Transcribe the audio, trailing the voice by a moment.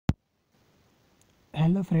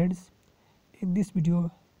Hello friends, in this video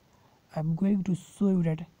I'm going to show you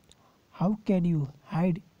that how can you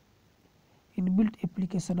hide inbuilt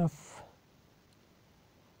application of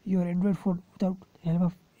your Android phone without help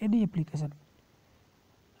of any application.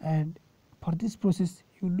 And for this process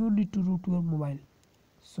you no need to root your mobile.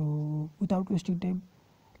 So without wasting time,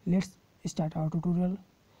 let's start our tutorial.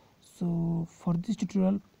 So for this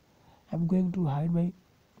tutorial I'm going to hide my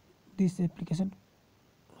this application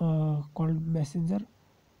called Messenger.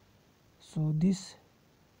 So this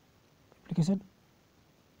application,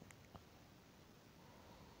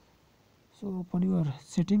 so open your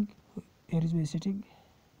setting. Here is my setting,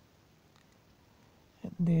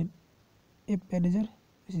 and then app manager,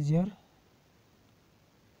 which is here.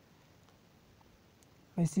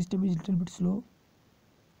 My system is little bit slow,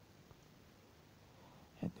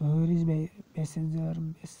 and here is my messenger.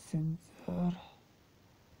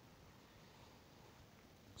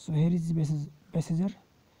 So here is messenger.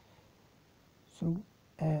 So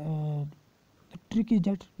the trick is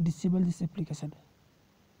that disable this application,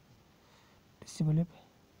 disable app.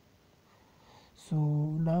 So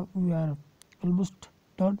now we are almost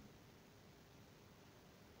done.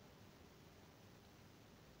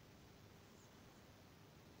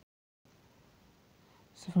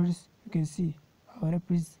 So first you can see our app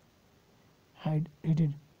is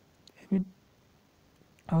hidden. I mean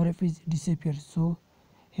our app is disappeared. So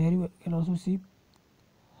here you can also see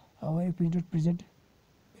our app is not present,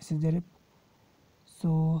 messenger app.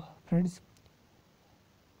 So friends,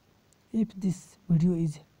 if this video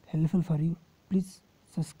is helpful for you, please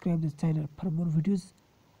subscribe the channel for more videos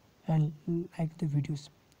and like the videos.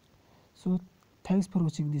 So thanks for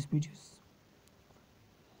watching these videos.